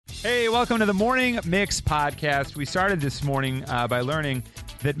Hey, welcome to the Morning Mix podcast. We started this morning by learning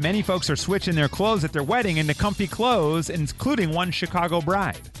that many folks are switching their clothes at their wedding into comfy clothes, including one Chicago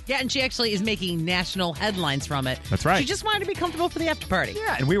bride. Yeah, and she actually is making national headlines from it. That's right. She just wanted to be comfortable for the after party.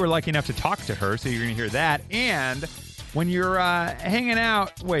 Yeah, and we were lucky enough to talk to her, so you're going to hear that. And when you're hanging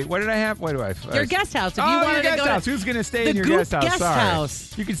out, wait, what did I have? What do I? Your guest house. If you your wanted guest to go house. to Who's going to stay the in your Goop guest house? guest Sorry.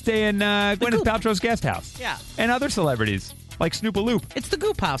 house. You could stay in Gwyneth Paltrow's guest house. Yeah. And other celebrities like Snoop-a-Loop. It's the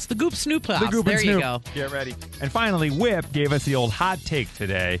Goop house. The Goop Snoop house. The Goop there and Snoop. you go. Get ready. And finally, Whip gave us the old hot take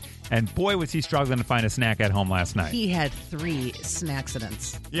today. And boy, was he struggling to find a snack at home last night. He had 3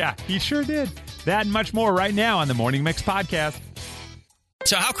 Snack-cidents. Yeah, he sure did. That and much more right now on the Morning Mix podcast.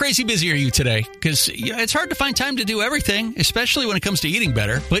 So how crazy busy are you today? Because it's hard to find time to do everything, especially when it comes to eating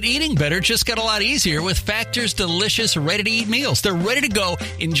better. But eating better just got a lot easier with Factor's delicious, ready-to-eat meals. They're ready to go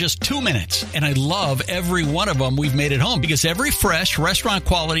in just 2 minutes. And I love every one of them we've made at home because every fresh,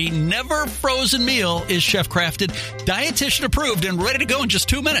 restaurant-quality, never frozen meal is chef-crafted, dietitian-approved, and ready to go in just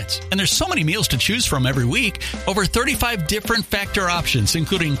 2 minutes. And there's so many meals to choose from every week. Over 35 different Factor options,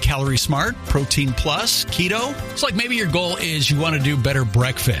 including Calorie Smart, Protein Plus, Keto. It's like maybe your goal is you want to do better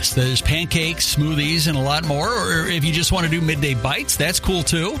breakfast. There's pancakes, smoothies, and a lot more. Or if you just want to do midday bites, that's cool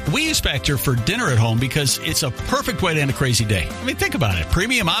too. We use Factor for dinner at home because it's a perfect way to end a crazy day. I mean, think about it.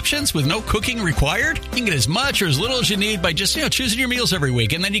 Premium options with no cooking required. You can get as much or as little as you need by just, choosing your meals every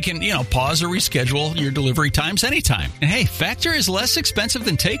week. And then you can, pause or reschedule your delivery times anytime. And hey, Factor is less expensive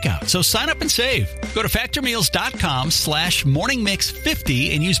than takeout. So sign up and save. Go to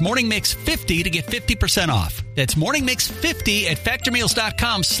factormeals.com/morningmix50 and use morningmix50 to get 50% off. That's morningmix50 at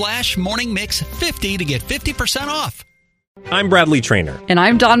factormeals.com/morningmix50 to get 50% off. I'm Bradley Trainer. And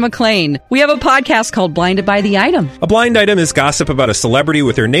I'm Don McClain. We have a podcast called Blinded by the Item. A blind item is gossip about a celebrity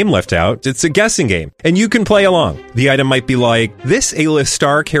with their name left out. It's a guessing game, and you can play along. The item might be like, this A-list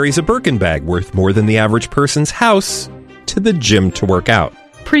star carries a Birkin bag worth more than the average person's house to the gym to work out.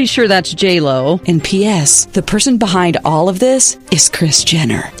 Pretty sure that's J-Lo. And P.S. the person behind all of this is Kris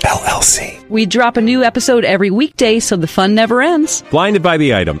Jenner, LLC. We drop a new episode every weekday so the fun never ends. Blinded by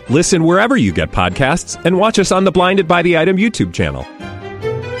the Item. Listen wherever you get podcasts and watch us on the Blinded by the Item YouTube channel.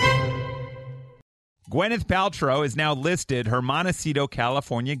 Gwyneth Paltrow has now listed her Montecito,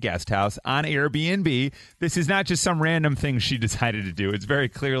 California guest house on Airbnb. This is not just some random thing she decided to do. It's very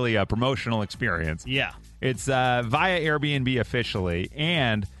clearly a promotional experience. Yeah. It's via Airbnb officially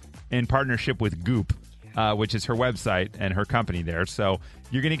and in partnership with Goop, which is her website and her company there. So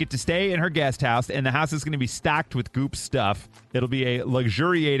you're going to get to stay in her guest house, and the house is going to be stocked with Goop stuff. It'll be a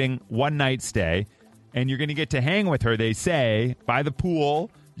luxuriating one-night stay, and you're going to get to hang with her, they say, by the pool.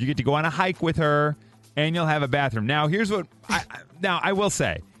 You get to go on a hike with her, and you'll have a bathroom. Now, here's what I will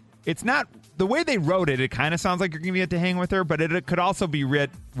say. It's not the way they wrote it. It kind of sounds like you're going to get to hang with her, but it could also be read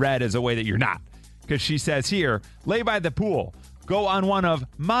as a way that you're not. Because she says here, lay by the pool, go on one of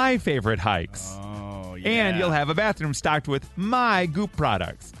my favorite hikes, and you'll have a bathroom stocked with my Goop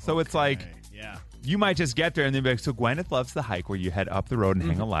products. So it's like, you might just get there and then be like, so Gwyneth loves the hike where you head up the road and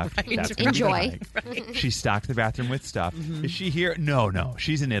hang a left. Right. That's gonna Enjoy. be the hike. She stocked the bathroom with stuff. Is she here? No.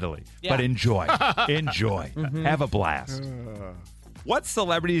 She's in Italy. Yeah. But enjoy. Enjoy. Have a blast. What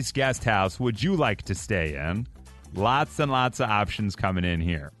celebrity's guest house would you like to stay in? Lots and lots of options coming in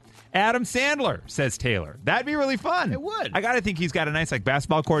here. Adam Sandler, says Taylor. That'd be really fun. It would. I got to think he's got a nice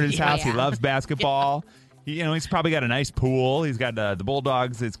basketball court in his house. He loves basketball. He's probably got a nice pool. He's got the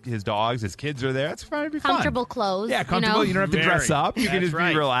Bulldogs, his dogs, his kids are there. That's probably fun. comfortable clothes. Yeah, comfortable. You don't have to dress Very. up. You can That's just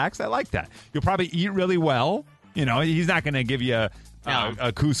right. be relaxed. I like that. You'll probably eat really well. He's not going to give you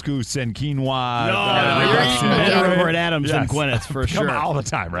a couscous and quinoa. You're eating better over at Adams than Gwyneth's for Come sure. all the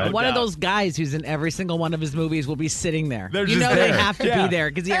time, right? One of those guys who's in every single one of his movies will be sitting there. They're you just know there. they have to Yeah. be there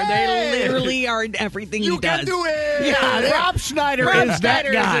because they Hey! literally are in everything he does. You can do it. Yeah, Rob Schneider Rob is that Schneider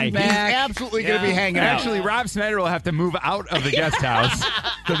is guy. in He's back. absolutely going to be hanging out. Actually, Rob Schneider will have to move out of the guest house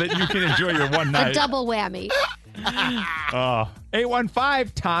so that you can enjoy your one A night. double whammy.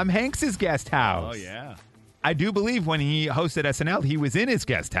 815, Tom Hanks' guest house. Oh, yeah. I do believe when he hosted SNL, he was in his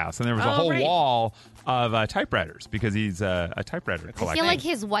guest house, and there was a whole right. wall of typewriters because he's a typewriter I collector. feel like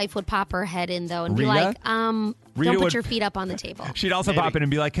his wife would pop her head in, though, and be Rita? like, Rita don't would- put your feet up on the table. She'd also pop in and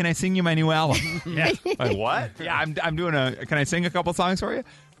be like, "Can I sing you my new album?" Yeah. Like, what? Yeah, I'm doing Can I sing a couple songs for you?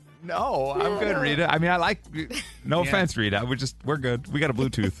 No, I'm good, Rita. I mean, I like. No offense, Rita. We're good. We got a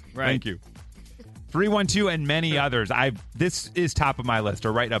Bluetooth. Right. Thank you. 312 and many others. This is top of my list,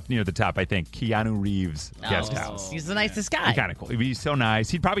 or right up near the top, I think. Keanu Reeves guest house. He's the nicest guy. He's kind of cool. He's so nice.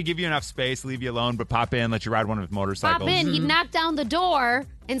 He'd probably give you enough space, leave you alone, but pop in, let you ride one of his motorcycles. Pop in, he'd knock down the door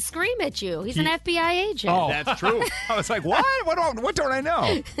and scream at you. He's an FBI agent. Oh, That's true. I was like, what? What don't I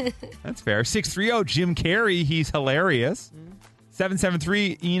know? That's fair. 630, Jim Carrey. He's hilarious.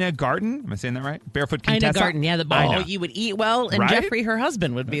 773, Ina Garten. Am I saying that right? Barefoot Contessa. Ina Garten, yeah. You would eat well, and Right? Jeffrey, her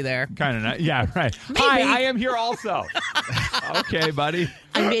husband, would be there. Kind of nice. Yeah, right. Hi, I am here also. Okay, buddy.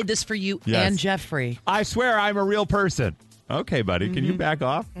 I made this for you Yes. and Jeffrey. I swear I'm a real person. Okay, buddy. Can you back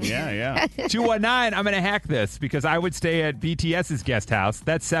off? Yeah. 219, I'm going to hack this because I would stay at BTS's guest house.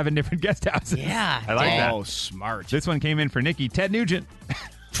 That's 7 different guest houses. Yeah. I like that. Oh, smart. This one came in for Nikki. Ted Nugent.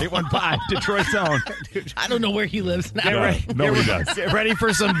 815, Detroit's own. I don't know where he lives now. Nobody does. Get ready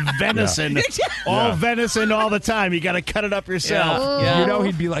for some venison. All venison all the time. You got to cut it up yourself. Yeah. You know,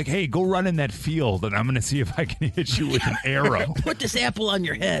 he'd be like, hey, go run in that field, and I'm going to see if I can hit you with an arrow. Put this apple on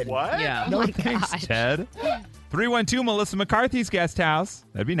your head. What? Yeah. No thanks, Ted. 312, Melissa McCarthy's guest house.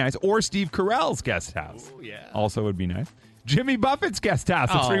 That'd be nice. Or Steve Carell's guest house. Oh, yeah. Also would be nice. Jimmy Buffett's guest house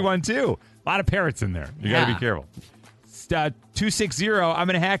at 312. A lot of parrots in there. You got to be careful. 260, I'm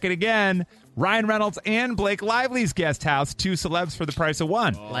going to hack it again. Ryan Reynolds and Blake Lively's guest house. 2 celebs for the price of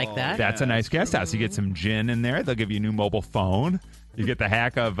 1. Like that? That's a nice guest house. You get some gin in there. They'll give you a new mobile phone. You get the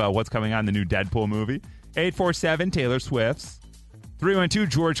hack of what's coming on the new Deadpool movie. 847, Taylor Swift's. 312,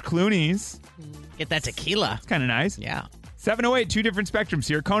 George Clooney's. Get that tequila. It's kind of nice. Yeah. 708, 2 different spectrums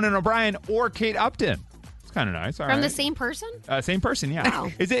here. Conan O'Brien or Kate Upton. It's kind of nice. All From right. the same person? Same person, yeah.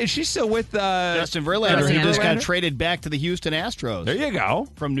 Wow. Is she still with Justin Verlander, Justin who just got Verlander? traded back to the Houston Astros. There you go.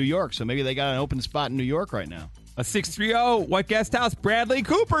 From New York, so maybe they got an open spot in New York right now. A 630, what guest house? Bradley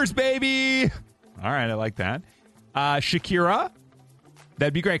Cooper's, baby. All right, I like that. Shakira.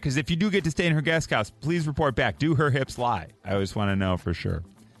 That'd be great, because if you do get to stay in her guest house, please report back. Do her hips lie? I always want to know for sure.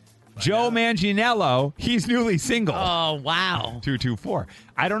 Joe Manganiello, he's newly single. Oh, wow. 224.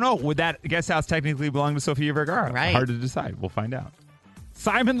 I don't know. Would that guest house technically belong to Sofia Vergara? Right. Hard to decide. We'll find out.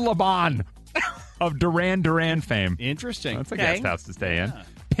 Simon LeBon of Duran Duran fame. Interesting. That's a guest house to stay in.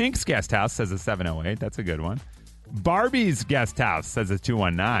 Pink's guest house says a 708. That's a good one. Barbie's guest house says a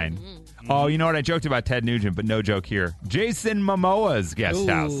 219. Oh, you know what? I joked about Ted Nugent, but no joke here. Jason Momoa's guest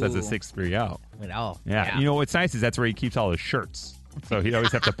house says a 630. Yeah. You know what's nice is that's where he keeps all his shirts. So he'd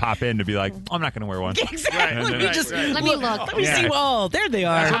always have to pop in to be like, I'm not going to wear one. Exactly. Let me look. Let me see. Oh, there they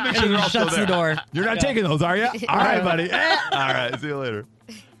are. So make sure they're all still Shuts there. the door. You're not taking those, are you? All right, buddy. All right, see you later.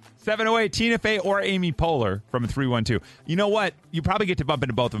 708, Tina Fey or Amy Poehler from 312. You know what? You probably get to bump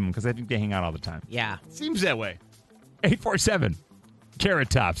into both of them because I think they hang out all the time. Yeah. Seems that way. 847, Carrot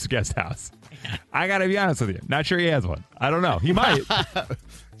Top's guest house. I got to be honest with you. Not sure he has one. I don't know. He might.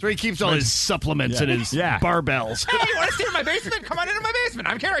 That's where he keeps all his supplements and his barbells. Hey, you want to stay in my basement? Come on into my basement.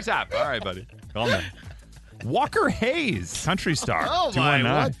 I'm Carrot Top. All right, buddy. Call me. Walker Hayes, country star. Oh, my.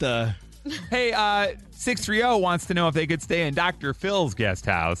 219. What the? Hey, 630 wants to know if they could stay in Dr. Phil's guest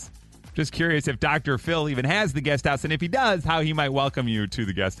house. Just curious if Dr. Phil even has the guest house, and if he does, how he might welcome you to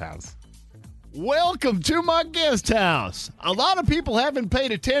the guest house. Welcome to my guest house. A lot of people haven't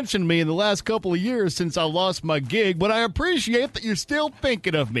paid attention to me in the last couple of years since I lost my gig, but I appreciate that you're still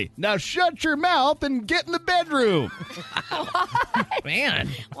thinking of me. Now shut your mouth and get in the bedroom Man.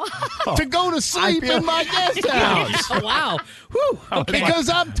 to go to sleep in my guest house. Oh, wow. Whew. Okay. Because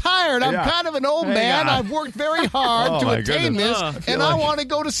I'm tired. I'm Yeah. kind of an old Hang man. on. I've worked very hard Oh, to my attain goodness. this, feel and I like- want to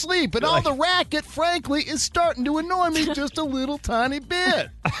go to sleep. And all the racket, frankly, is starting to annoy me just a little tiny bit.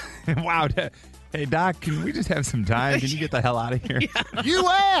 Wow. Hey, Doc, can we just have some time? Can you get the hell out of here? You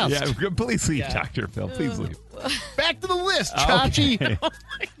asked. Yeah, please leave, Dr. Phil. Please leave. Back to the list, Chachi.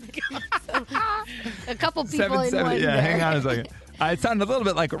 Okay. A couple people in 770, one yeah, there. hang on a second. It sounded a little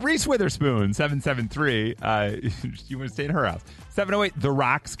bit like Reese Witherspoon, 773. You want to stay in her house. 708, The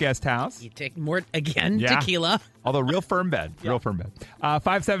Rock's guest house. You take more, again, Yeah. tequila. Although real firm bed. Real firm bed.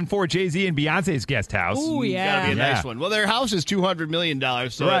 574, Jay-Z and Beyonce's guest house. Ooh, yeah. Gotta be a Yeah. nice one. Well, their house is $200 million,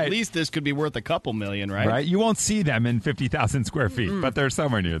 so Right. at least this could be worth a couple million, right? Right? You won't see them in 50,000 square feet, but they're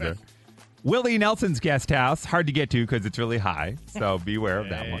somewhere near there. Willie Nelson's guest house. Hard to get to because it's really high, so beware of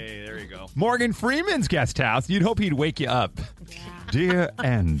that one. Hey, there you go. Morgan Freeman's guest house. You'd hope he'd wake you up. Dear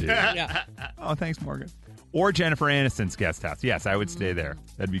Andy. Yeah. Oh, thanks, Morgan. Or Jennifer Aniston's guest house. Yes, I would stay there.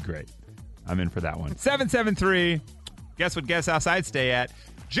 That'd be great. I'm in for that one. 773. Guess what guest house I'd stay at?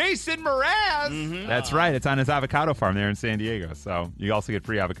 Jason Mraz. Mm-hmm. That's right. It's on his avocado farm there in San Diego. So you also get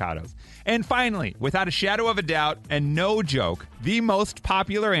free avocados. And finally, without a shadow of a doubt and no joke, the most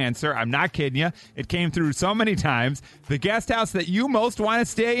popular answer, I'm not kidding you, it came through so many times, the guest house that you most want to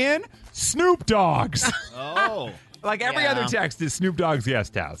stay in, Snoop Dogg's. Oh. Like every other text is Snoop Dogg's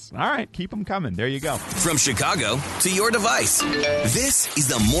guest house. All right, keep them coming. There you go. From Chicago to your device, this is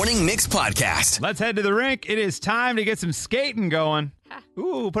the Morning Mix Podcast. Let's head to the rink. It is time to get some skating going.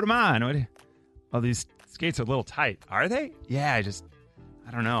 Ooh, put them on. Oh, these skates are a little tight. Are they? Yeah,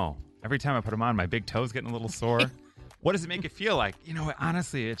 I don't know. Every time I put them on, my big toe's getting a little sore. What does it make it feel like? You know,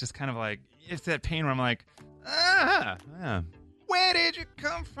 honestly, it's just kind of like, it's that pain where I'm like, where did you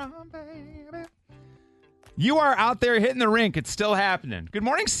come from, baby? You are out there hitting the rink. It's still happening. Good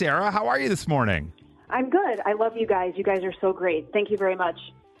morning, Sarah. How are you this morning? I'm good. I love you guys. You guys are so great. Thank you very much.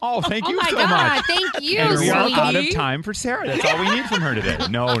 Oh, thank you my so God, much. thank you, And we are sweetie. out of time for Sarah. That's all we need from her today.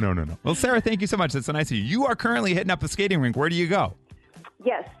 No. Well, Sarah, thank you so much. That's so nice of you. You are currently hitting up a skating rink. Where do you go?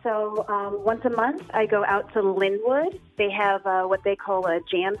 Yes, so once a month I go out to Linwood. They have what they call a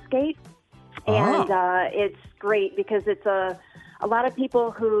jam skate. And it's great because it's a lot of people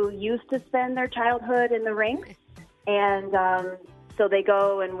who used to spend their childhood in the rink. And so they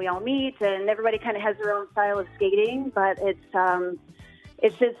go and we all meet and everybody kind of has their own style of skating. But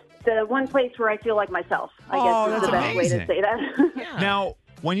it's just the one place where I feel like myself, I guess is the best way to say that. Now,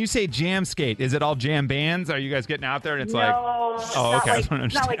 when you say jam skate, is it all jam bands? Are you guys getting out there and it's like... Oh, okay.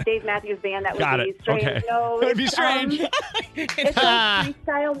 It's not like Dave Matthews Band. That would be strange. Okay. No, that would be strange. It's like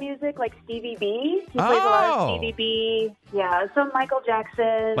freestyle music, like Stevie B. He plays a lot of Stevie B. Yeah, some Michael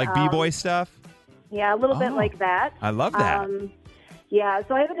Jackson. Like B-boy stuff? Yeah, a little bit like that. I love that. Yeah,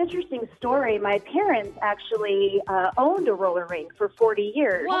 so I have an interesting story. My parents actually owned a roller rink for 40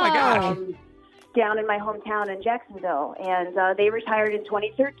 years. Oh, my gosh. Down in my hometown in Jacksonville. And they retired in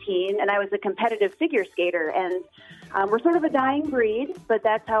 2013, and I was a competitive figure skater. And we're sort of a dying breed, but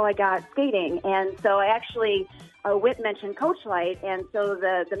that's how I got skating. And so I actually, Whit mentioned Coach Light, and so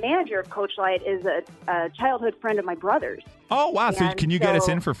the manager of Coach Light is a childhood friend of my brother's. Oh, wow. So can you get us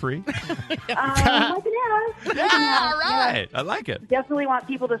in for free? I can ask. Yeah, all right. I like it. Definitely want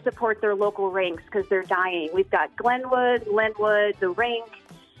people to support their local rinks because they're dying. We've got Glenwood, Linwood, the rink,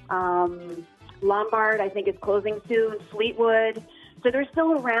 Lombard, I think is closing soon, Fleetwood. So they're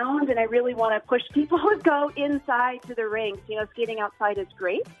still around, and I really want to push people to go inside to the rinks. You know, skating outside is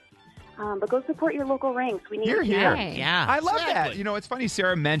great, but go support your local rinks. We need You're here. Yeah. I love that. You know, it's funny,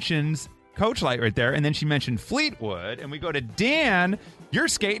 Sarah mentions Coach Light right there, and then she mentioned Fleetwood, and we go to Dan. You're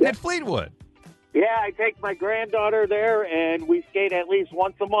skating at Fleetwood. Yeah, I take my granddaughter there, and we skate at least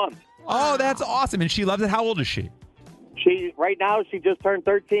once a month. Oh, that's awesome. And she loves it. How old is she? Right now, she just turned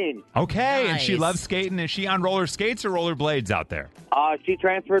 13. Okay, and Nice. she loves skating. Is she on roller skates or roller blades out there? She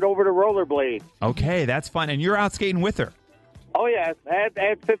transferred over to rollerblades. Okay, that's fun. And you're out skating with her. Oh, yes.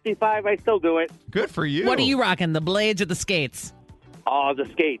 At 55, I still do it. Good for you. What are you rocking, the blades or the skates? The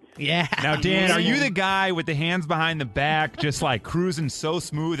skates. Yeah. Now, Dan, are you the guy with the hands behind the back, just like cruising so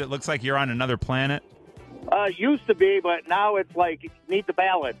smooth it looks like you're on another planet? Used to be, but now it's like, need the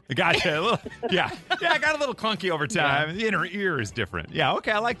balance. Gotcha. Yeah, I got a little clunky over time. The inner ear is different. Yeah,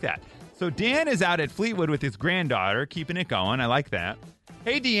 okay, I like that. So Dan is out at Fleetwood with his granddaughter, keeping it going. I like that.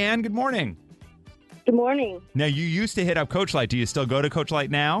 Hey, Deanne, good morning. Good morning. Now, you used to hit up Coach Light. Do you still go to Coach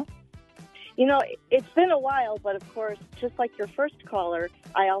Light now? You know, it's been a while, but of course, just like your first caller,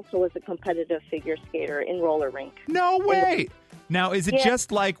 I also was a competitive figure skater in roller rink. No way. Now, is it Yeah.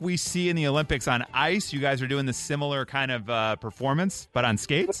 just like we see in the Olympics on ice? You guys are doing the similar kind of performance, but on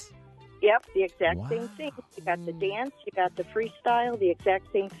skates? Yep, the exact same thing. You got the dance, you got the freestyle, the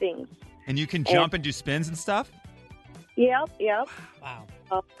exact same things. And you can jump and do spins and stuff? Yep.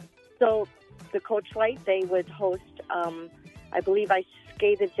 Wow. So the Coach Light, they would host, I believe I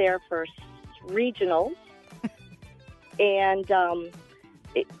skated there for regionals. And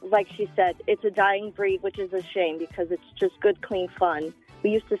like she said, it's a dying breed, which is a shame because it's just good, clean fun.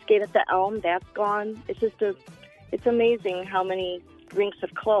 We used to skate at the Elm. That's gone. It's amazing how many rinks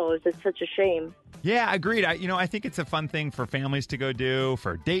have closed. It's such a shame. Yeah, agreed. I think it's a fun thing for families to go do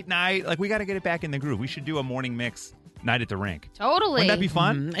for date night. Like, we got to get it back in the groove. We should do a morning mix night at the rink. Totally. Wouldn't that be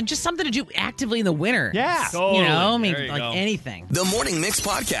fun? And just something to do actively in the winter. Yeah. You know, I mean, There you like go. anything. The Morning Mix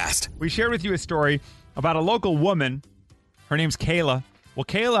Podcast. We shared with you a story about a local woman. Her name's Kayla. Well,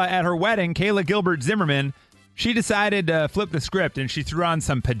 Kayla, at her wedding, Kayla Gilbert Zimmerman, she decided to flip the script, and she threw on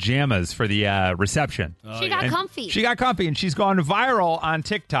some pajamas for the reception. She got And comfy. She got comfy, and she's gone viral on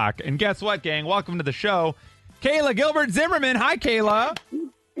TikTok. And guess what, gang? Welcome to the show. Kayla Gilbert Zimmerman. Hi, Kayla.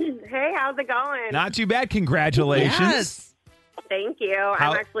 Hey, how's it going? Not too bad. Congratulations. Yes. Thank you.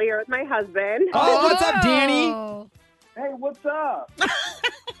 I'm actually here with my husband. Oh, what's up, Danny? Hey, what's up?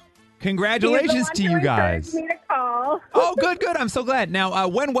 Congratulations to you guys. Me to call. Oh, good. I'm so glad. Now,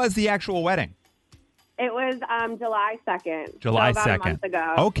 when was the actual wedding? It was July 2nd. July so about 2nd. A month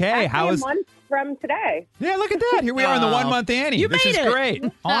ago. Okay, how Actually, is? a month from today? Yeah, look at that. Here we are in the 1 month Annie. You This made is it. great.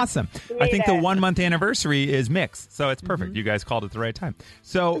 Awesome. I think the 1 month anniversary is mixed, so it's perfect. You guys called at the right time.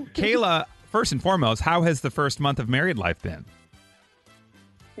 So, Kayla, first and foremost, how has the first month of married life been?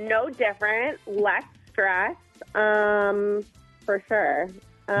 No different, less stress, for sure.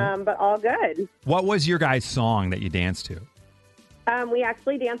 But all good. What was your guys' song that you danced to? We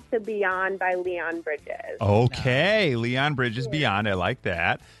actually danced to Beyond by Leon Bridges. Okay, Leon Bridges Beyond. I like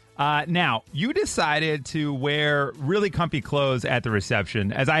that. Now, you decided to wear really comfy clothes at the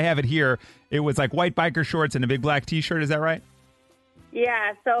reception. As I have it here, it was like white biker shorts and a big black T-shirt. Is that right?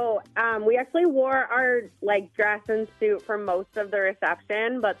 Yeah, so we actually wore our dress and suit for most of the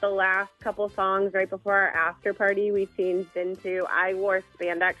reception, but the last couple songs right before our after party we changed into, I wore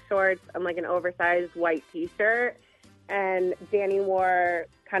spandex shorts and an oversized white T-shirt, and Danny wore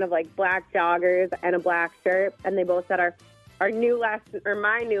kind of black joggers and a black shirt, and they both said my new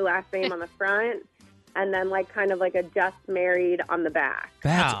last name on the front, and then kind of a just married on the back.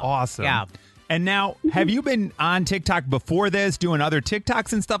 That's awesome. Yeah. And now, have you been on TikTok before this, doing other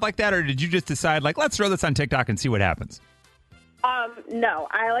TikToks and stuff like that, or did you just decide, let's throw this on TikTok and see what happens? No,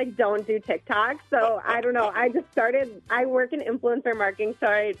 I don't do TikTok, so I don't know. I work in influencer marketing, so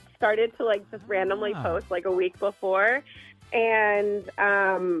I started to just randomly post a week before, and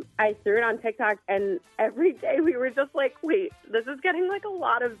I threw it on TikTok, and every day we were just wait, this is getting a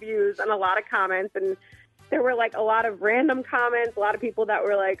lot of views and a lot of comments, and there were a lot of random comments, a lot of people that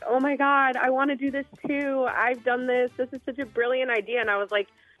were oh my God, I want to do this too. I've done this. This is such a brilliant idea. And I was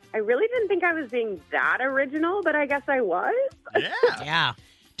I really didn't think I was being that original, but I guess I was. Yeah. Yeah.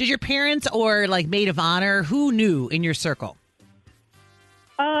 Did your parents or maid of honor, who knew in your circle?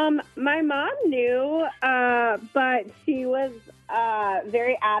 My mom knew, but she was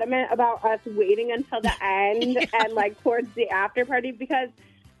very adamant about us waiting until the end and towards the after party, because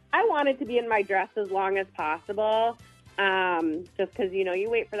I wanted to be in my dress as long as possible, just because, you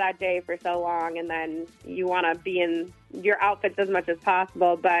wait for that day for so long, and then you want to be in your outfits as much as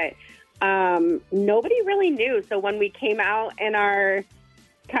possible. But nobody really knew. So when we came out in our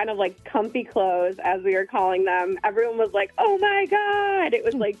kind of comfy clothes, as we were calling them, everyone was oh my God. It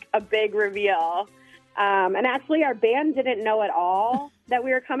was a big reveal. And actually, our band didn't know at all that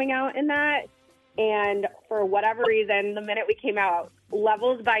we were coming out in that. And for whatever reason, the minute we came out,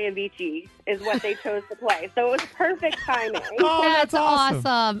 Levels by Avicii is what they chose to play. So it was perfect timing. Oh, that's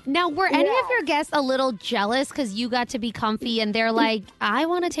awesome. Now, were any of your guests a little jealous because you got to be comfy and they're I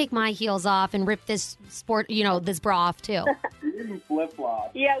want to take my heels off and rip this this bra off too?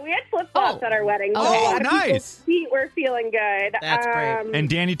 Flip-flops. Yeah, we had flip-flops at our wedding. So Oh, a lot of nice. people's feet were feeling good. That's great. And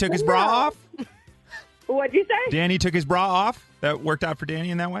Danny took his bra off? What'd you say? Danny took his bra off? That worked out for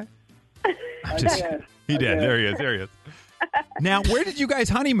Danny in that way? He did. There he is. Now, where did you guys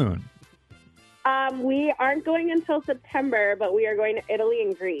honeymoon? We aren't going until September, but we are going to Italy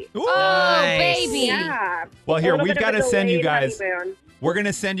and Greece. Ooh, Oh, baby. Yeah. Well, here, A little we've bit of got a to send you delayed guys. honeymoon. We're going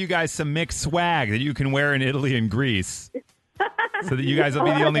to send you guys some mixed swag that you can wear in Italy and Greece. So that you guys will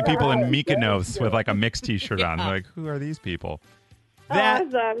be the only people in Mykonos with a mixed T-shirt on. Who are these people?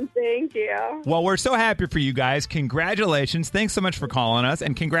 Awesome. Thank you. Well, we're so happy for you guys. Congratulations. Thanks so much for calling us.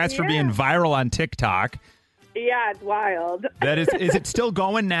 And congrats for being viral on TikTok. Yeah, it's wild. That is it still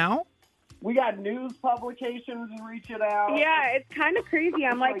going now? We got news publications reaching out. Yeah, it's kind of crazy.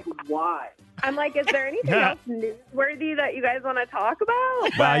 I'm why? I'm is there anything else newsworthy that you guys want to talk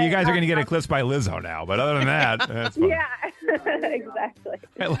about? Well, you guys are going to get eclipsed by Lizzo now. But other than that, that's fun. Yeah, exactly.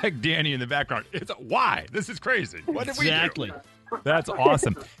 I like Danny in the background. It's why? This is crazy. What did we do? Exactly. That's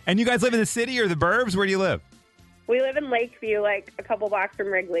awesome. And you guys live in the city or the burbs? Where do you live? We live in Lakeview, a couple blocks from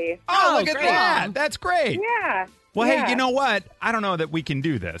Wrigley. Oh, look at great. that. That's great. Yeah. Well, yeah. hey, you know what? I don't know that we can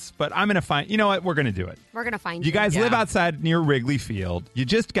do this, but I'm going to find... You know what? We're going to do it. We're going to find You guys live outside near Wrigley Field. You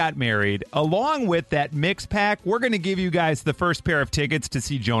just got married. Along with that mix pack, we're going to give you guys the first pair of tickets to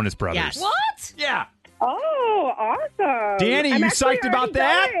see Jonas Brothers. Yes. What? Yeah. Oh, awesome. Danny, I'm you actually psyched about already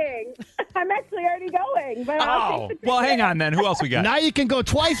that? going. I'm actually already going. But I'll take the Well, ticket. hang on then. Who else we got? Now you can go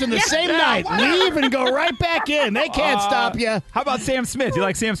twice in the same night. Leave and go right back in. They can't stop you. How about Sam Smith? You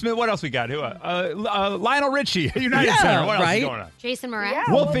like Sam Smith? What else we got? Who? Lionel Richie, United Center. What else is going on? Jason Mraz? Yeah.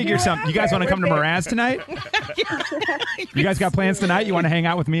 We'll we'll figure do something. You guys want to come to Mraz tonight? You guys got plans tonight? You want to hang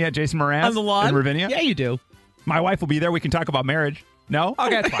out with me at Jason Mraz On the lawn? in Ravinia? Yeah, you do. My wife will be there. We can talk about marriage. No?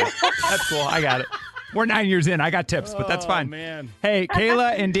 Okay, that's fine. That's cool. I got it. We're 9 years in. I got tips, but that's fine. Man. Hey,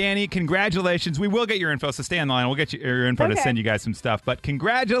 Kayla and Danny, congratulations. We will get your info, so stay on the line. We'll get your info to send you guys some stuff. But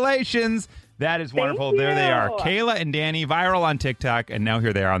congratulations. That is wonderful. There they are. Kayla and Danny, viral on TikTok, and now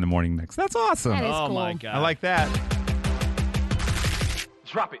here they are on the Morning Mix. That's awesome. That is Oh, cool. my God. I like that.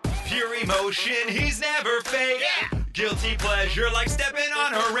 Drop it. Pure emotion, he's never fake. Guilty pleasure like stepping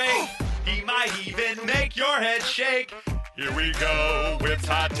on a rake. He might even make your head shake. Here we go with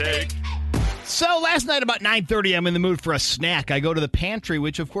hot take. So last night about 9:30, I'm in the mood for a snack. I go to the pantry,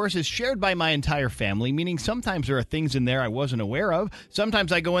 which of course is shared by my entire family, meaning sometimes there are things in there I wasn't aware of.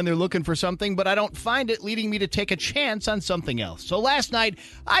 Sometimes I go in there looking for something, but I don't find it, leading me to take a chance on something else. So last night,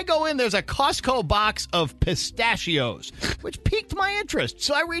 I go in, there's a Costco box of pistachios, which piqued my interest.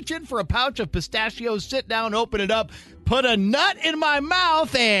 So I reach in for a pouch of pistachios, sit down, open it up, put a nut in my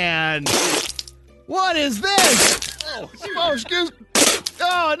mouth, and... what is this? Oh, excuse me.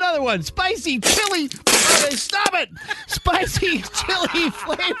 Oh, another one. Spicy chili. Stop it. Spicy chili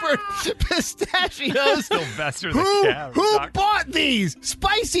flavored pistachios. Sylvester the cat. Who bought these?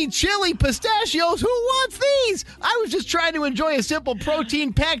 Spicy chili pistachios? Who wants these? I was just trying to enjoy a simple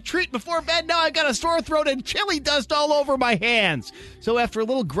protein-packed treat before bed. Now I got a sore throat and chili dust all over my hands. So after a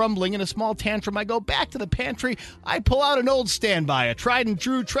little grumbling and a small tantrum, I go back to the pantry. I pull out an old standby, a tried and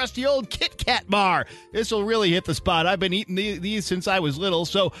true trusty old Kit Kat bar. This will really hit the spot. I've been eating these since I was little,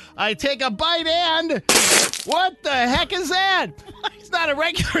 so I take a bite and... what the heck is that? It's not a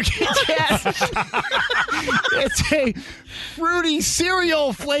regular Kit Kat. It's a fruity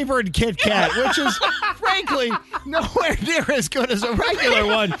cereal flavored Kit Kat, which is frankly nowhere near as good as a regular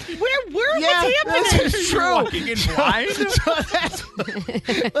one. What's happening? This is true. Walking in blind?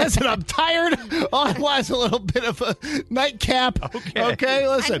 Listen, I'm tired. All I want is a little bit of a nightcap. Okay,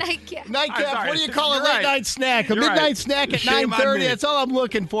 listen. A nightcap. Nightcap. I'm sorry. What do you call a You're late right. night snack? A You're midnight right. snack at Shame on 9:30. me. That's all I'm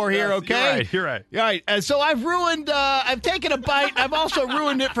looking for here, Yes, okay? You're right. All right. So I've ruined, I've taken a bite. I've also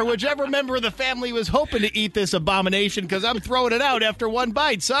ruined it for whichever member of the family was hoping to eat this abomination because I'm throwing it out after one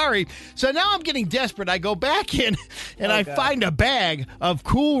bite. Sorry. So now I'm getting desperate. I go back in and I find a bag of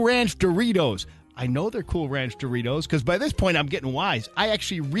Cool Ranch Doritos. I know they're Cool Ranch Doritos because by this point I'm getting wise. I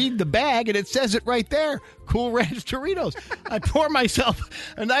actually read the bag and it says it right there. Cool Ranch Doritos. I pour myself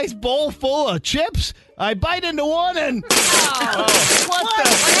a nice bowl full of chips. I bite into one and... what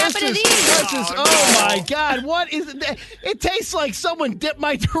happened to these? Oh, my God. What is it? It tastes like someone dipped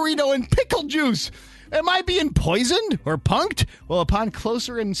my Dorito in pickle juice. Am I being poisoned or punked? Well, upon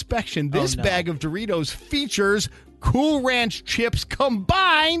closer inspection, this bag of Doritos features Cool Ranch chips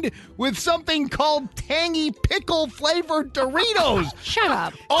combined with something called tangy pickle flavored Doritos. Shut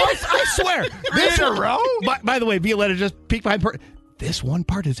up. Oh, I swear. This in a row? By the way, Violetta just peeked behind. This one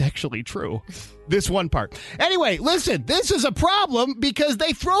part is actually true. This one part. Anyway, listen, this is a problem because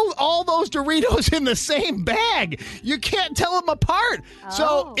they throw all those Doritos in the same bag. You can't tell them apart.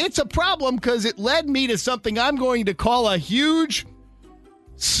 So it's a problem because it led me to something I'm going to call a huge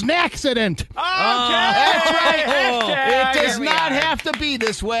Snack-cident. Okay. That's right. It does Here we not are. have to be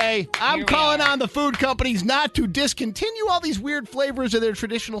this way. I'm calling on the food companies not to discontinue all these weird flavors of their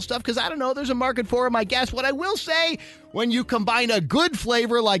traditional stuff because I don't know, there's a market for them, I guess. What I will say, when you combine a good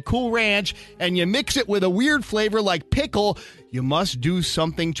flavor like Cool Ranch and you mix it with a weird flavor like pickle, you must do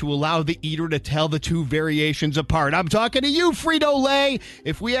something to allow the eater to tell the two variations apart. I'm talking to you, Frito-Lay.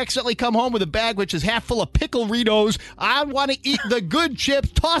 If we accidentally come home with a bag which is half full of pickle-ritos, I want to eat the good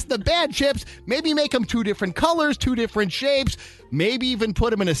chips, toss the bad chips, maybe make them two different colors, two different shapes, maybe even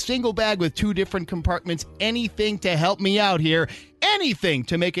put them in a single bag with two different compartments. Anything to help me out here. Anything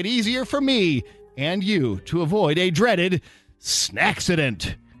to make it easier for me and you to avoid a dreaded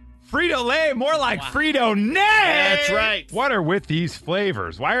Snack-cident. Frito-Lay, more like Frito-Nay. That's right. What are with these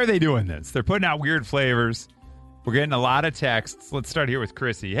flavors? Why are they doing this? They're putting out weird flavors. We're getting a lot of texts. Let's start here with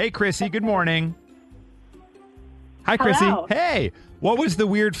Chrissy. Hey, Chrissy, good morning. Hi, Chrissy. Hello. Hey, what was the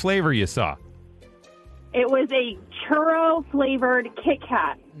weird flavor you saw? It was a churro flavored Kit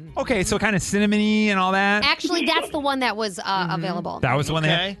Kat. Okay, so kind of cinnamony and all that. Actually, that's the one that was available. That was the one they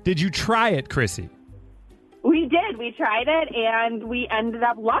had. Did you try it, Chrissy? We did. We tried it, and we ended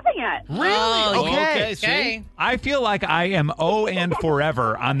up loving it. Really? Oh, Okay. okay. I feel like I am and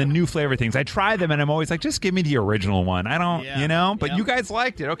forever on the new flavor things. I try them and I'm always like, just give me the original one. I don't, you know, but you guys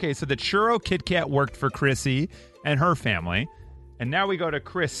liked it. Okay, so the churro Kit Kat worked for Chrissy and her family. And now we go to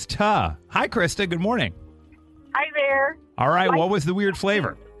Krista. Hi, Krista. Good morning. Hi there. All right, what was the weird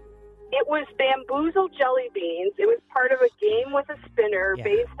flavor? It was bamboozle jelly beans. It was part of a game with a spinner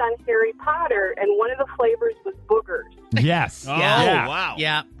based on Harry Potter, and one of the flavors was boogers. Yes. Wow.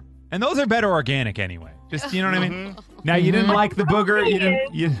 Yeah. And those are better organic anyway. Just, you know what I mean? Now, you didn't like the booger. You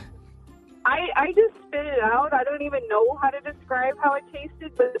didn't. I just spit it out. I don't even know how to describe how it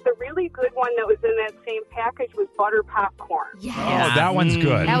tasted, but the really good one that was in that same package was butter popcorn. Yeah. Oh, that one's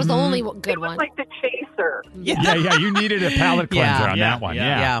good. That was the only good one. It was like the chaser. Yeah. You needed a palate cleanser on that one.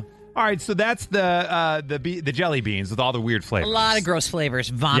 Yeah. All right, so that's the jelly beans with all the weird A flavors. lot of gross flavors.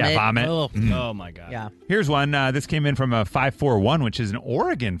 Vomit. Yeah, vomit. Oh, Oh, my God. yeah. Here's one. This came in from a 541, which is an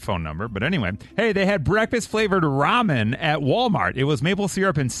Oregon phone number. But anyway, hey, they had breakfast-flavored ramen at Walmart. It was maple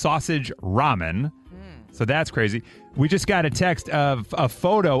syrup and sausage ramen. So that's crazy. We just got a text of a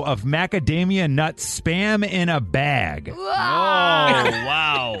photo of macadamia nut spam in a bag. Oh,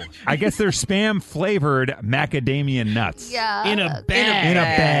 wow. I guess they're spam-flavored macadamia nuts. Yeah. In a bag. In a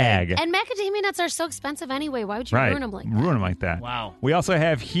bag. And macadamia nuts are so expensive anyway. Why would you ruin them like that? Ruin them like that. Wow. We also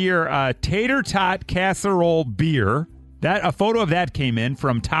have here tater tot casserole beer. A photo of that came in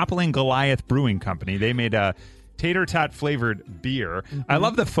from Toppling Goliath Brewing Company. They made a tater tot flavored beer. I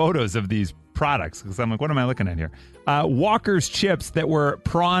love the photos of these products because I'm like, what am I looking at here? Walker's chips that were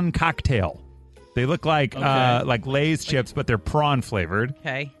prawn cocktail. They look like Lay's chips, but they're prawn flavored.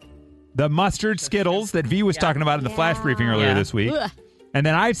 Okay. The mustard Skittles that V was talking about in the flash briefing earlier this week. Ugh. And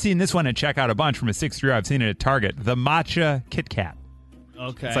then I've seen this one at Checkout a bunch from a 6-3. I've seen it at Target. The matcha Kit Kat.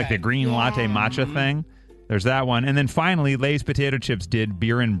 Okay. It's like the green latte matcha thing. There's that one. And then finally, Lay's potato chips did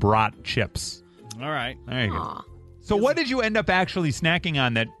beer and brat chips. All right. There you go. So what did you end up actually snacking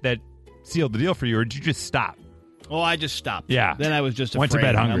on that sealed the deal for you, or did you just stop? Oh, I just stopped. Yeah. Then I was just Went to afraid.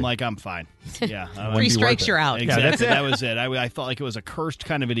 bed hungry. I'm like, I'm fine. Yeah. Three strikes, you're out. Exactly. Yeah, that's it. That was it. I felt like it was a cursed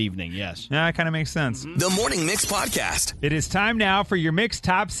kind of an evening. Yes. Yeah, that kind of makes sense. The Morning Mix Podcast. It is time now for your Mix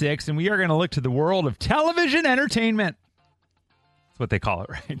Top 6, and we are going to look to the world of television entertainment. That's what they call it,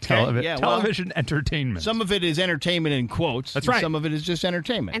 right? Television entertainment. Some of it is entertainment in quotes. That's right. Some of it is just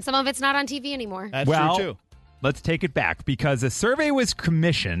entertainment. And some of it's not on TV anymore. That's well, true, too. Let's take it back because a survey was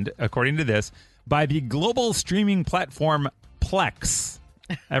commissioned, according to this, by the global streaming platform Plex.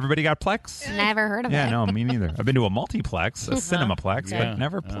 Everybody got Plex? Never heard of it. Yeah, no, me neither. I've been to a multiplex, a cinemaplex, but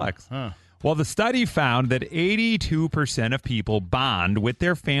never Plex. Well, the study found that 82% of people bond with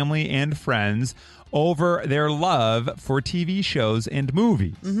their family and friends over their love for TV shows and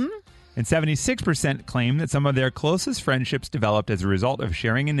movies. Mm-hmm. And 76% claim that some of their closest friendships developed as a result of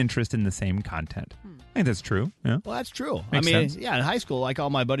sharing an interest in the same content. I think that's true. Yeah. Well, that's true. Makes sense. Yeah, in high school, like all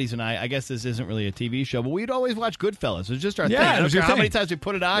my buddies and I guess this isn't really a TV show, but we'd always watch Goodfellas. It was just our thing. I don't care how many times we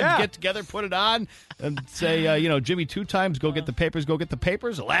put it on, get together, put it on, and say, Jimmy 2 times, go get the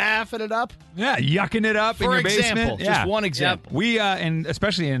papers, laughing it up. Yeah, yucking it up in your basement. Just one example. Yep. We, and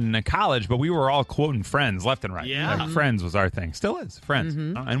especially in college, but we were all quoting Friends left and right. Yeah. Like, Friends was our thing. Still is. Friends.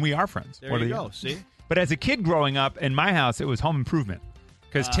 And we are friends. There you go. See? But as a kid growing up, in my house, it was Home Improvement.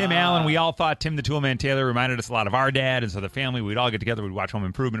 Because Tim Allen, we all thought Tim the Toolman Taylor reminded us a lot of our dad. And so the family, we'd all get together, we'd watch Home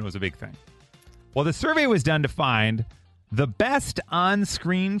Improvement. It was a big thing. Well, the survey was done to find the best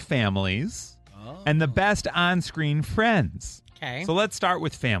on-screen families and the best on-screen friends. Okay. So let's start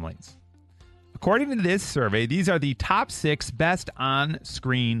with families. According to this survey, these are the top 6 best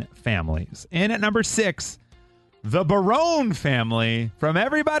on-screen families. And at number 6, the Barone family from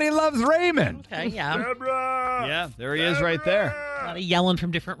Everybody Loves Raymond. Okay, yeah. Yeah, there he is right there. A lot of yelling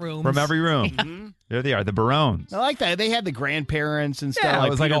from different rooms. From every room. There they are, the Barones. I like that. They had the grandparents and stuff. Yeah, it like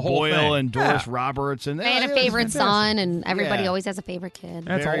was like Peter a whole Boyle thing. and Doris Yeah. Roberts. And They had a favorite son, and everybody always has a favorite kid.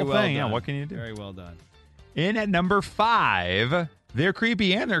 That's Very a whole well thing. done. Yeah, what can you do? Very well done. In at number 5, they're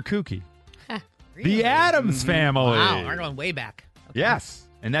creepy and they're kooky. The Addams Family. Wow, we're going way back. Okay. Yes.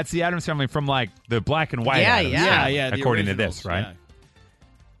 And that's the Addams Family from like the black and white Yeah, Addams. Yeah, the according to originals, this, right?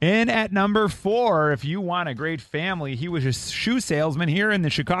 In at number 4, if you want a great family, he was a shoe salesman here in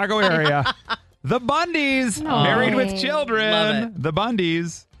the Chicago area. The Bundys, married with children. Love it. The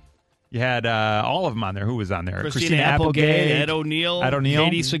Bundys. You had all of them on there. Who was on there? Christina Applegate, Ed O'Neill,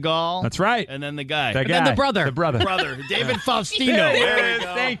 Katie Seagal. That's right. And then the guy. That And then guy. the brother. The brother. David Faustino. There it is.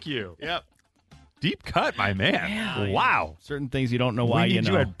 Thank you. Yep. Deep cut, my man. Wow. Certain things you don't know why we you need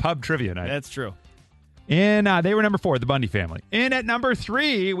know. you at pub trivia night. That's true. And they were number 4, the Bundy family. And at number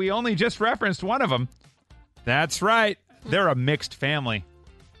 3, we only just referenced one of them. That's right. They're a mixed family.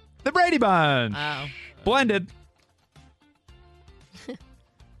 The Brady Bunch. Wow. Blended.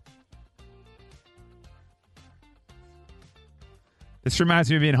 This reminds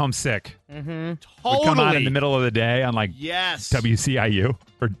me of being homesick. Totally. We come on in the middle of the day on like Yes. WCIU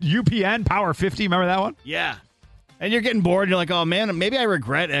or UPN Power 50. Remember that one? Yeah. And you're getting bored. And you're like, oh, man, maybe I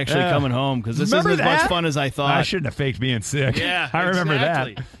regret actually coming home because this isn't Remember as much that? fun as I thought. I shouldn't have faked being sick. Yeah, I remember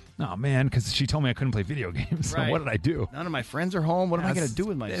exactly. that. Oh, man, because she told me I couldn't play video games. So Right. what did I do? None of my friends are home. What am I going to do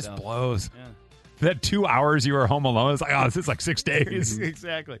with This myself? blows. Yeah. That 2 hours you were home alone, it's like, oh, this is like 6 days.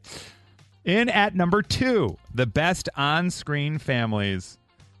 Exactly. In at number 2, the best on-screen families.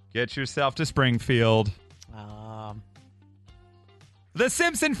 Get yourself to Springfield. The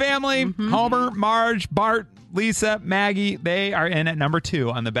Simpson family, Homer, Marge, Bart, Lisa, Maggie, they are in at number 2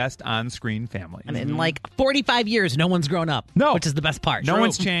 on the best on-screen families. And in like 45 years, no one's grown up. No. Which is the best part. No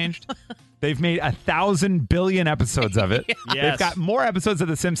one's changed. They've made 1,000 billion episodes of it. Yes. They've got more episodes of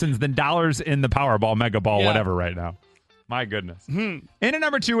The Simpsons than dollars in the Powerball, Mega Ball, whatever right now. My goodness. In at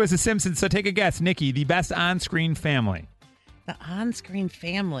number 2 is The Simpsons, so take a guess. Nikki, the best on-screen family. The on-screen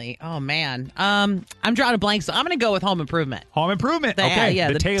family. Oh, man. I'm drawing a blank, so I'm going to go with Home Improvement. Home Improvement. Okay,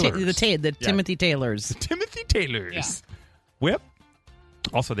 Yeah, the Taylors. The Timothy Taylors. Timothy Taylors. Yeah. Whip.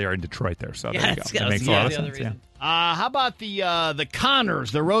 Also, they are in Detroit there, so there you go. Yes, That makes a lot of sense, How about the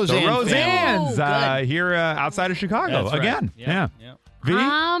Connors, the Roseanne The family? Roseannes here outside of Chicago. That's right. Again. Yep. Yeah. V?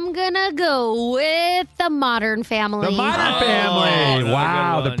 I'm going to go with the Modern Family. The Modern Family. another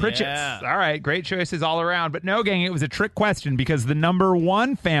Wow. good The one, Pritchett's. yeah. All right. Great choices all around. But no, gang, it was a trick question because the number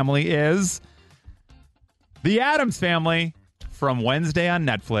 1 family is the Addams Family from Wednesday on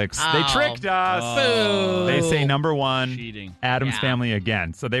Netflix. They tricked us. Boo. They say number 1, Cheating. Addams Family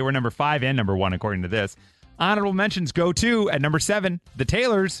again. So they were number 5 and number 1 according to this. Honorable mentions go to at number 7, the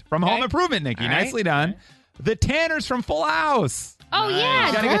Taylors from Home Improvement, Nikki. All right. Nicely done. The Tanners from Full House. Oh, yeah.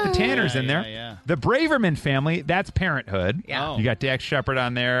 You got to get the duh. Tanners in there. yeah. The Braverman family, that's Parenthood. Yeah. You got Dax Shepard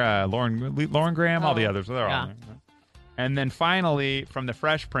on there, Lauren Graham, all the others. They're all on there. And then finally, from the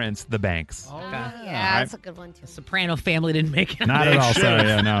Fresh Prince, the Banks. Yeah, All that's a good one, too. The Soprano family didn't make it. Not at all. Sorry.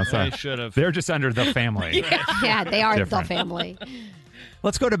 Yeah, no, sorry. They should have. They're just under the family. Yeah, they are Different. the family.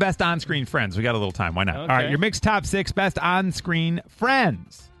 Let's go to best on-screen friends. We got a little time. Why not? Okay. All right, your mixed top 6 best on-screen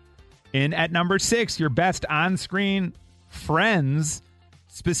friends. In at number 6, your best on-screen friends,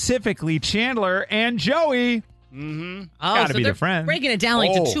 specifically Chandler and Joey. Oh, Gotta so be they're the friends. breaking it down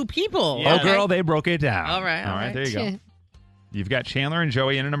like to 2 people. Yeah. Oh, girl, they broke it down. All right, all right. There you go. You've got Chandler and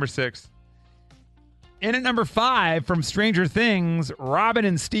Joey in at number 6. In at number 5, from Stranger Things, Robin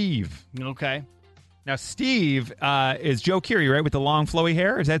and Steve. Okay. Now, Steve is Joe Keery, right, with the long flowy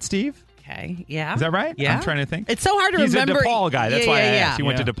hair? Is that Steve? Okay, yeah. Is that right? Yeah. I'm trying to think. It's so hard to He's remember. a DePaul guy. That's why I asked. He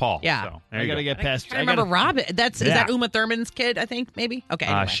went to Yeah. DePaul. Yeah. So, there I you got to go. get past. I remember Robin. Is that Yeah. Uma Thurman's kid, I think, maybe? Okay.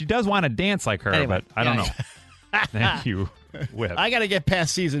 Anyway. She does want to dance like her, Anyway, but I don't yeah. know. Thank you, Whip. I got to get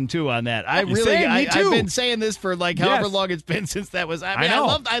past season 2 on that. I You really, say? Me too. I've been saying this for like however Yes. long it's been since that was. I I mean,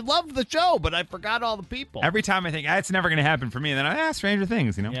 know. I loved the show, but I forgot all the people. Every time I think, it's never going to happen for me, and then Stranger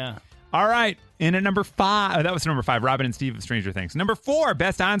Things, you know? Yeah. All right. In at number 5, that was number 5, Robin and Steve of Stranger Things. Number 4,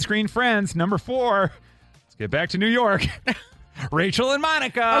 best on-screen friends. Number 4, let's get back to New York. Rachel and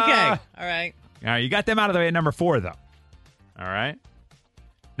Monica. Okay. All right. All right, you got them out of the way at number 4, though. All right.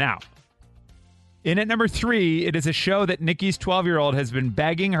 Now, in at number 3, it is a show that Nikki's 12-year-old has been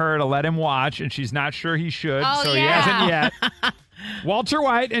begging her to let him watch, and she's not sure he should, Oh, so yeah. he hasn't yet. Walter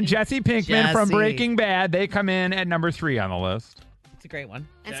White and Jesse Pinkman from Jesse. Breaking Bad, they come in at number 3 on the list. It's a great one.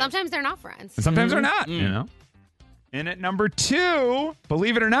 And sometimes they're not friends. And sometimes they're not, you know. And at number 2,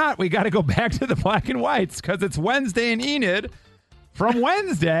 believe it or not, we got to go back to the black and whites because it's Wednesday and Enid from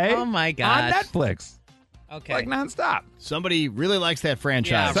Wednesday Oh, my on gosh. Netflix. Okay. Like nonstop. Somebody really likes that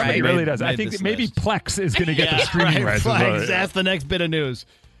franchise. Yeah, Somebody right. really does. I Made think this that maybe list. Plex is going to get the Yeah, streaming right, rights. Flags. That's the next bit of news.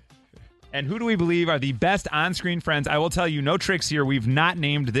 And who do we believe are the best on-screen friends? I will tell you, no tricks here. We've not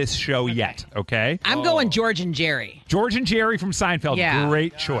named this show yet, okay? I'm going George and Jerry. George and Jerry from Seinfeld. Yeah.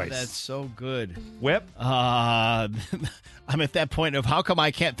 Great choice. That's so good. Whip? I'm at that point of how come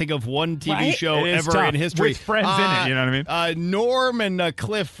I can't think of one TV Right? show It is ever tough. in history. With friends in it, you know what I mean? Norm and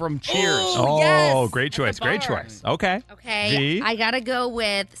Cliff from Cheers. Oh, yes. great choice. Great choice. Okay. Okay, V? I gotta go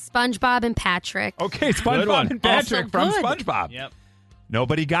with SpongeBob and Patrick. Okay, Good one. SpongeBob and Patrick Also from good. SpongeBob. Yep.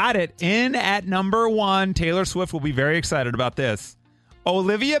 Nobody got it. In at number 1, Taylor Swift will be very excited about this.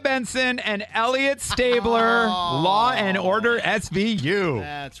 Olivia Benson and Elliot Stabler, Law and Order SVU.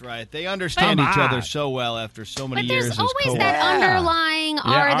 That's right. They understand Come each on. other so well after so many But years there's as always co-workers. that underlying,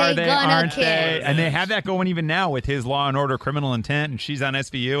 are they gonna aren't kiss? they? And they have that going even now with his Law and Order Criminal Intent, and she's on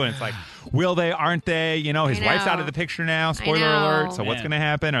SVU, and it's like, will they, aren't they? You know, his I wife's know. out of the picture now. Spoiler know. alert. So what's Yeah. going to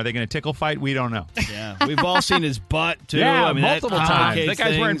happen? Are they going to tickle fight? We don't know. Yeah, we've all seen his butt too. Yeah, I mean, that multiple times. complicates That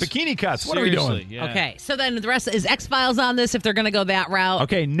guy's wearing things. bikini cuts. What are we Seriously, doing? yeah. Okay. So then the rest is X-Files on this if they're going to go that route.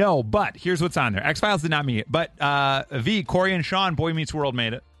 Okay, no, but here's what's on there. X-Files did not meet it, but V, Corey and Sean, Boy Meets World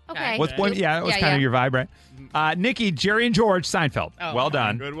made it. Okay. What's Boy? Yeah, that was kind of your vibe, right? Nikki, Jerry and George, Seinfeld. Oh, well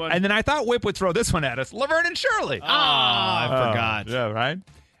done. good one. And then I thought Whip would throw this one at us. Laverne and Shirley. I forgot. Yeah, right.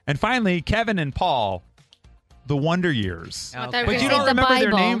 And finally, Kevin and Paul the Wonder Years. I thought But we you said don't the remember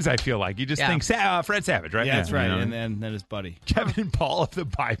their Bible. names, I feel like. You just think Fred Savage, right? Yeah, that's right. you know. And then his buddy. Kevin and Paul of the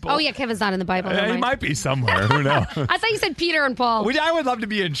Bible. Oh, yeah, Kevin's not in the Bible. Never He mind. might be somewhere. Who knows? I thought you said Peter and Paul. I would love to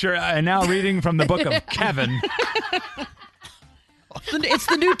be now reading from the book of Kevin. It's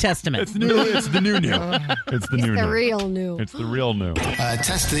the New Testament. It's the new. It's the new. It's the new. The real new. It's the real new.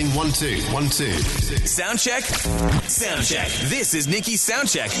 Testing 1 2 1 2. Sound check. Sound check. This is Nikki's sound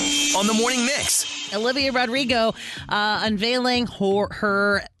check on the morning mix. Olivia Rodrigo unveiling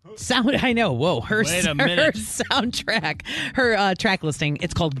her sound. I know. Whoa. Her soundtrack. Her track listing.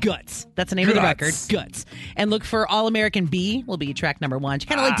 It's called Guts. That's the name of the record. Guts. And look for All American B will be track number 1. She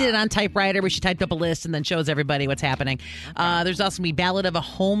kind of did it on typewriter where she typed up a list and then shows everybody what's happening. There's also going to be Ballad of a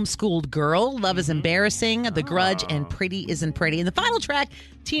Homeschooled Girl, Love is Embarrassing, The Grudge, and Pretty Isn't Pretty. And the final track,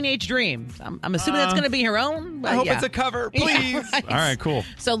 Teenage Dream. I'm assuming that's going to be her own. I hope it's a cover, please. Yeah, right. All right, cool.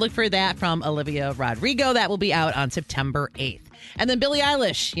 So look for that from Olivia Rodrigo. That will be out on September 8th. And then Billie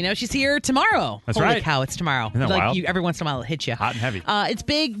Eilish, she's here tomorrow. That's Holy right. cow, it's tomorrow. Isn't that wild? Every once in a while, it'll hit you. Hot and heavy. It's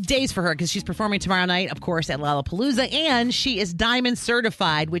big days for her because she's performing tomorrow night, of course, at Lollapalooza. And she is Diamond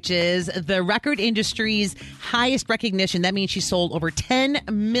certified, which is the record industry's highest recognition. That means she sold over 10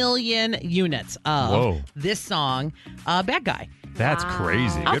 million units of this song, Bad Guy. That's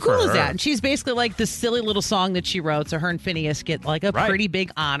crazy. How Good cool for is her. that? And she's basically like the silly little song that she wrote. So her and Phineas get like a pretty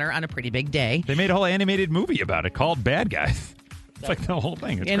big honor on a pretty big day. They made a whole animated movie about it called Bad Guys. It's like the whole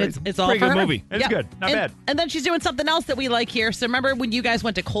thing. It's And crazy. it's all pretty for good her. movie. It's good. Not bad. And then she's doing something else that we like here. So remember when you guys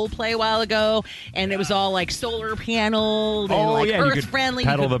went to Coldplay a while ago and it was all like solar paneled and like you earth could friendly.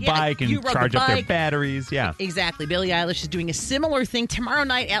 pedal the bike and you rode charge the up their bike. batteries. Yeah. Exactly. Billie Eilish is doing a similar thing tomorrow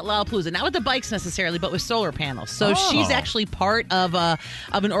night at Lollapalooza. Not with the bikes necessarily, but with solar panels. So she's actually part of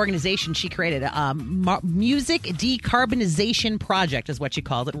an organization she created. Music Decarbonization Project is what she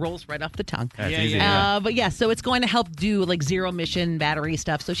calls it. Rolls right off the tongue. That's easy. Yeah. But yeah, so it's going to help do like zero emission battery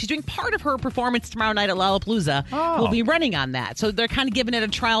stuff. So she's doing part of her performance tomorrow night at Lollapalooza. Will be running on that. So they're kind of giving it a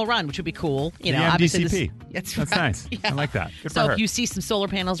trial run, which would be cool. The obviously MDCP. That's right. Nice. Yeah. I like that. Good So for her. if you see some solar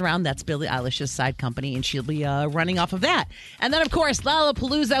panels around, that's Billie Eilish's side company, and she'll be running off of that. And then, of course,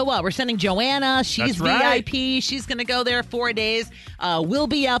 Lollapalooza, we're sending Joanna. She's That's right. VIP. She's going to go there 4 days. We'll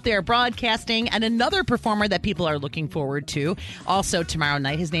be out there broadcasting. And another performer that people are looking forward to, also tomorrow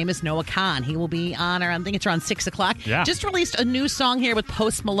night, his name is Noah Khan. He will be on, I think it's around 6 o'clock. Yeah. Just released a new song here with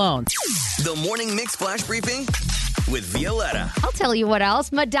Post Malone. The Morning Mix Flash Briefing with Violetta. I'll tell you what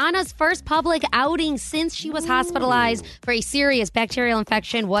else. Madonna's first public outing since she was hospitalized for a serious bacterial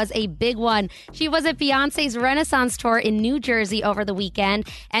infection was a big one. She was at Beyonce's Renaissance tour in New Jersey over the weekend,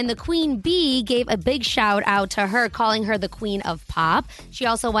 and the Queen Bee gave a big shout out to her, calling her the Queen of Pop. She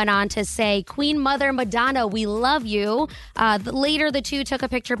also went on to say, Queen Mother Madonna, we love you. Later, the two took a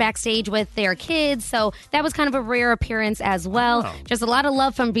picture backstage with their kids, so that was kind of a rare appearance as well. Oh. Just a lot of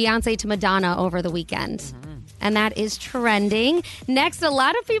love from Beyonce to Madonna over the weekend. And that is trending. Next, a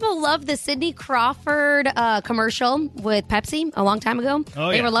lot of people love the Sidney Crawford commercial with Pepsi a long time ago.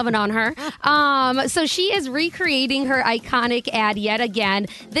 They were loving on her. So she is recreating her iconic ad yet again.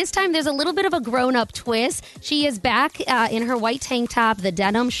 This time, there's a little bit of a grown-up twist. She is back in her white tank top, the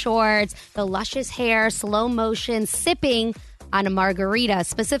denim shorts, the luscious hair, slow motion, sipping on a margarita,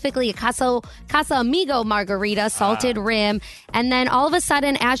 specifically a Casa Amigo margarita, salted rim. And then all of a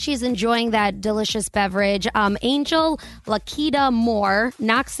sudden, as she's enjoying that delicious beverage, Angel Lakita Moore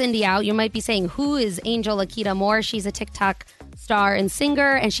knocks Cindy out. You might be saying, who is Angel Lakita Moore? She's a TikTok star and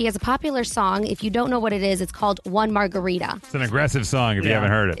singer, and she has a popular song. If you don't know what it is, it's called One Margarita. It's an aggressive song if you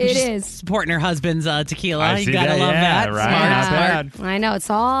haven't heard it. It is. Supporting her husband's tequila. I You see gotta that, love yeah, that. right. Smart. Not bad. I know, it's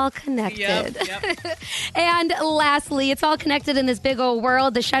all connected. Yep. And lastly, it's all connected in this big old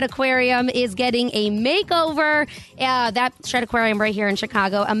world. The Shed Aquarium is getting a makeover. That Shed Aquarium right here in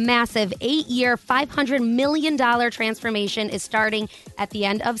Chicago, a massive 8-year, $500 million transformation is starting at the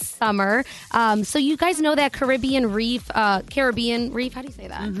end of summer. So you guys know that Caribbean Reef, how do you say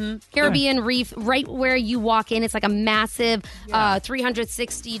that? Caribbean Reef, right where you walk in. It's like a massive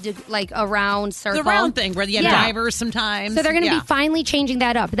 360 around circle. The round thing where you have divers sometimes. So they're going to be finally changing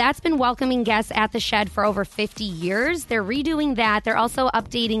that up. That's been welcoming guests at the Shed for over 50 years. They're redoing that. They're also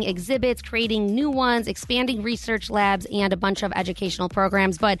updating exhibits, creating new ones, expanding research labs, and a bunch of educational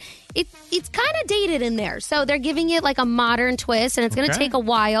programs. But it's kind of dated in there. So they're giving it like a modern twist, and it's going to take a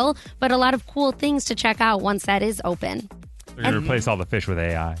while, but a lot of cool things to check out once that is open. They're going to replace all the fish with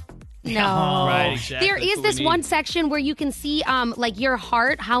AI. No. Right, exactly. There is this one section where you can see like your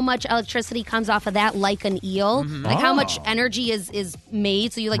heart, how much electricity comes off of that like an eel. Like how much energy is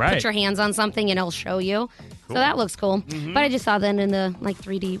made. So you put your hands on something and it'll show you. So that looks cool. But I just saw that in the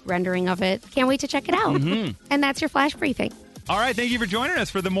 3D rendering of it. Can't wait to check it out. And that's your flash briefing. All right, thank you for joining us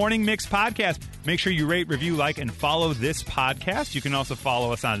for the Morning Mix podcast. Make sure you rate, review, like, and follow this podcast. You can also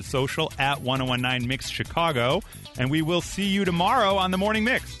follow us on social at 1019 Mix Chicago. And we will see you tomorrow on the Morning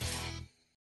Mix.